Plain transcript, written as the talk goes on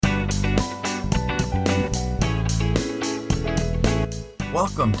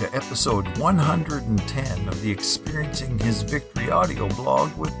Welcome to episode 110 of the Experiencing His Victory audio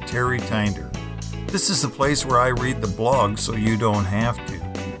blog with Terry Tinder. This is the place where I read the blog so you don't have to.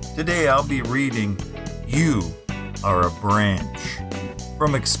 Today I'll be reading You Are a Branch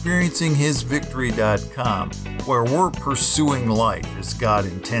from experiencinghisvictory.com, where we're pursuing life as God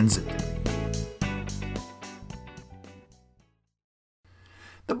intends it to be.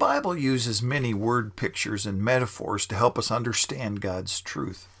 The Bible uses many word pictures and metaphors to help us understand God's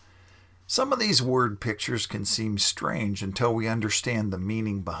truth. Some of these word pictures can seem strange until we understand the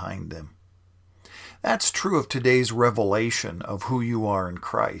meaning behind them. That's true of today's revelation of who you are in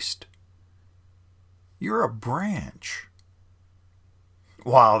Christ. You're a branch.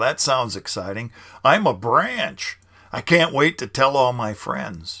 Wow, that sounds exciting. I'm a branch. I can't wait to tell all my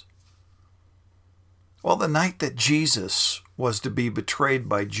friends. Well, the night that Jesus was to be betrayed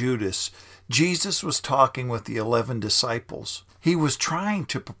by Judas, Jesus was talking with the 11 disciples. He was trying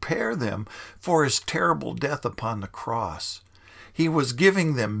to prepare them for his terrible death upon the cross. He was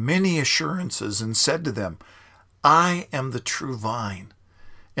giving them many assurances and said to them, I am the true vine,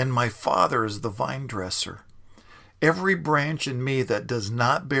 and my Father is the vine dresser. Every branch in me that does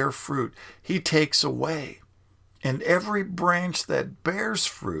not bear fruit, he takes away. And every branch that bears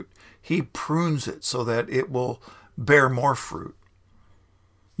fruit, he prunes it so that it will bear more fruit.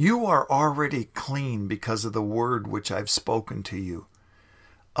 You are already clean because of the word which I've spoken to you.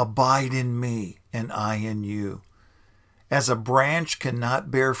 Abide in me, and I in you. As a branch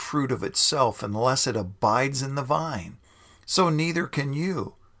cannot bear fruit of itself unless it abides in the vine, so neither can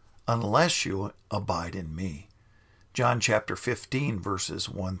you unless you abide in me. John chapter 15, verses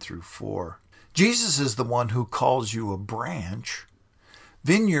 1 through 4. Jesus is the one who calls you a branch.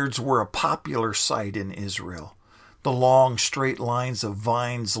 Vineyards were a popular sight in Israel. The long, straight lines of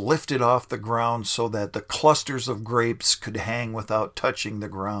vines lifted off the ground so that the clusters of grapes could hang without touching the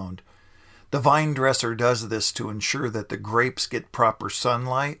ground. The vine dresser does this to ensure that the grapes get proper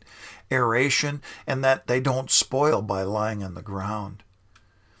sunlight, aeration, and that they don't spoil by lying on the ground.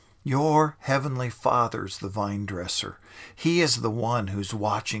 Your heavenly Father's the vine dresser. He is the one who's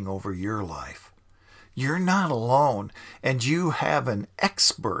watching over your life. You're not alone, and you have an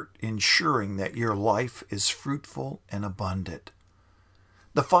expert ensuring that your life is fruitful and abundant.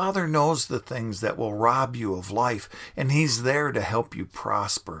 The Father knows the things that will rob you of life, and He's there to help you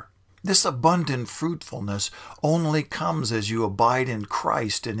prosper. This abundant fruitfulness only comes as you abide in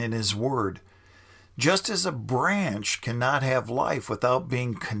Christ and in His Word. Just as a branch cannot have life without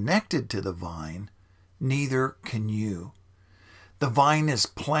being connected to the vine, neither can you. The vine is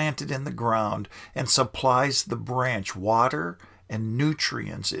planted in the ground and supplies the branch water and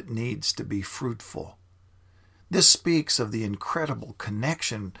nutrients it needs to be fruitful. This speaks of the incredible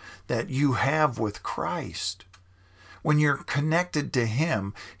connection that you have with Christ. When you're connected to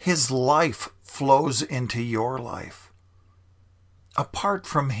Him, His life flows into your life. Apart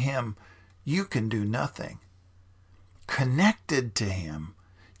from Him, you can do nothing. Connected to Him,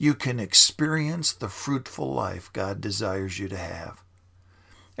 you can experience the fruitful life God desires you to have.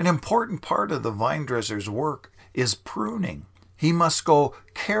 An important part of the vine dresser's work is pruning. He must go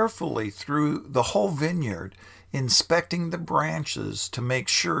carefully through the whole vineyard, inspecting the branches to make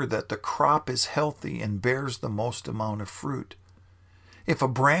sure that the crop is healthy and bears the most amount of fruit. If a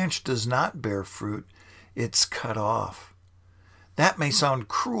branch does not bear fruit, it's cut off. That may sound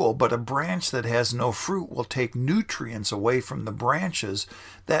cruel, but a branch that has no fruit will take nutrients away from the branches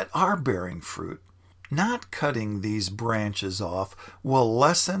that are bearing fruit. Not cutting these branches off will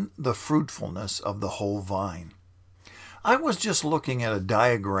lessen the fruitfulness of the whole vine. I was just looking at a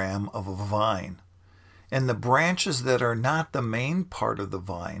diagram of a vine, and the branches that are not the main part of the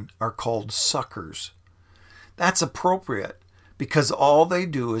vine are called suckers. That's appropriate because all they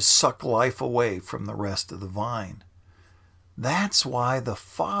do is suck life away from the rest of the vine. That's why the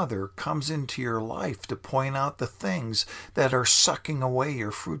Father comes into your life to point out the things that are sucking away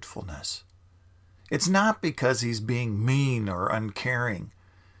your fruitfulness. It's not because He's being mean or uncaring.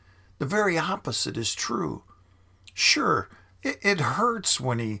 The very opposite is true. Sure, it hurts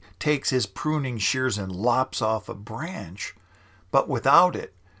when He takes His pruning shears and lops off a branch, but without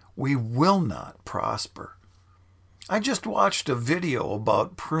it, we will not prosper. I just watched a video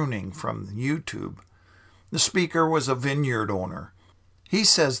about pruning from YouTube. The speaker was a vineyard owner. He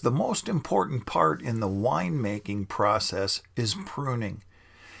says the most important part in the winemaking process is pruning.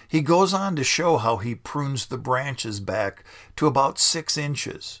 He goes on to show how he prunes the branches back to about 6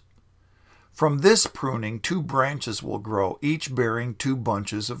 inches. From this pruning, 2 branches will grow, each bearing 2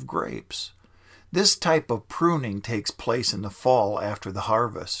 bunches of grapes. This type of pruning takes place in the fall after the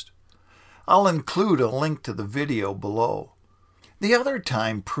harvest. I'll include a link to the video below. The other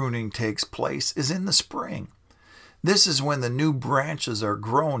time pruning takes place is in the spring. This is when the new branches are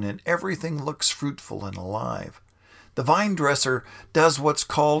grown and everything looks fruitful and alive. The vine dresser does what's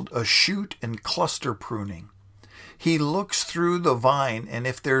called a shoot and cluster pruning. He looks through the vine, and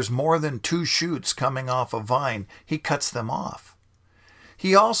if there's more than 2 shoots coming off a vine, he cuts them off.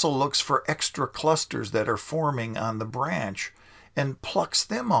 He also looks for extra clusters that are forming on the branch and plucks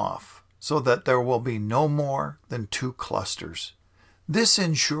them off so that there will be no more than 2 clusters. This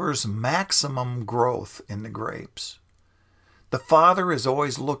ensures maximum growth in the grapes. The Father is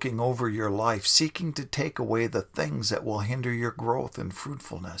always looking over your life, seeking to take away the things that will hinder your growth and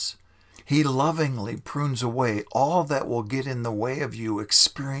fruitfulness. He lovingly prunes away all that will get in the way of you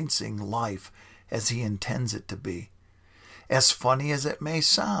experiencing life as He intends it to be. As funny as it may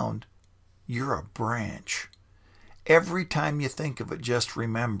sound, you're a branch. Every time you think of it, just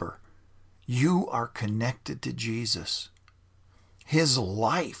remember, you are connected to Jesus. His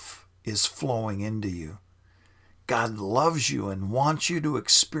life is flowing into you. God loves you and wants you to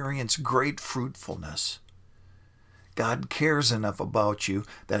experience great fruitfulness. God cares enough about you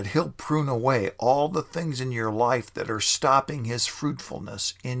that He'll prune away all the things in your life that are stopping His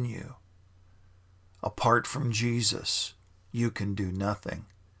fruitfulness in you. Apart from Jesus, you can do nothing.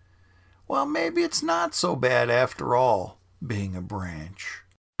 Well, maybe it's not so bad after all, being a branch.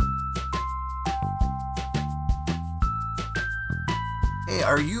 Hey,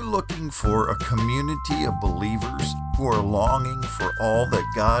 are you looking for a community of believers who are longing for all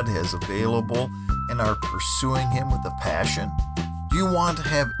that God has available and are pursuing Him with a passion? Do you want to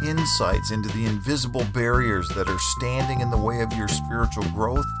have insights into the invisible barriers that are standing in the way of your spiritual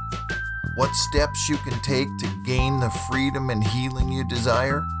growth? What steps you can take to gain the freedom and healing you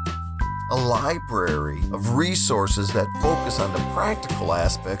desire? A library of resources that focus on the practical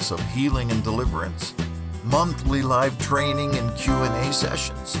aspects of healing and deliverance. Monthly live training and Q&A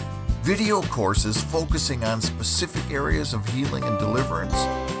sessions. Video courses focusing on specific areas of healing and deliverance.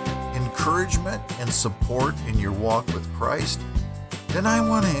 Encouragement and support in your walk with Christ. Then I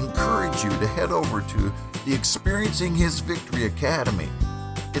want to encourage you to head over to the Experiencing His Victory Academy.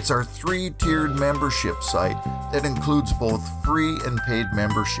 It's our 3-tiered membership site that includes both free and paid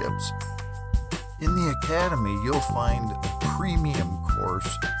memberships. In the Academy, you'll find a premium course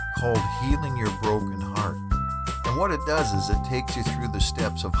called Healing Your Broken Heart. And what it does is it takes you through the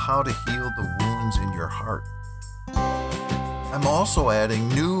steps of how to heal the wounds in your heart. I'm also adding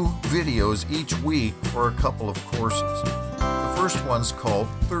new videos each week for a couple of courses. The first one's called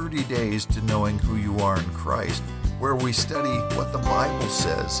 30 Days to Knowing Who You Are in Christ, where we study what the Bible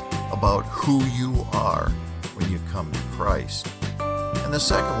says about who you are when you come to Christ. And the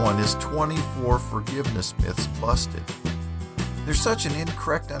second one is 24 Forgiveness Myths Busted. There's such an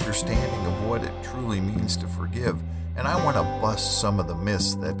incorrect understanding of what it truly means to forgive, and I want to bust some of the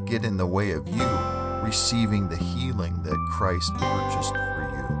myths that get in the way of you receiving the healing that Christ purchased for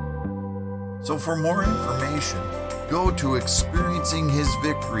you. So for more information, go to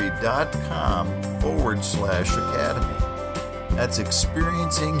experiencinghisvictory.com/academy. That's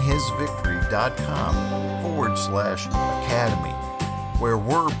experiencinghisvictory.com/academy, where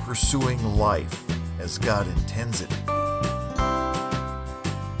we're pursuing life as God intends it to be.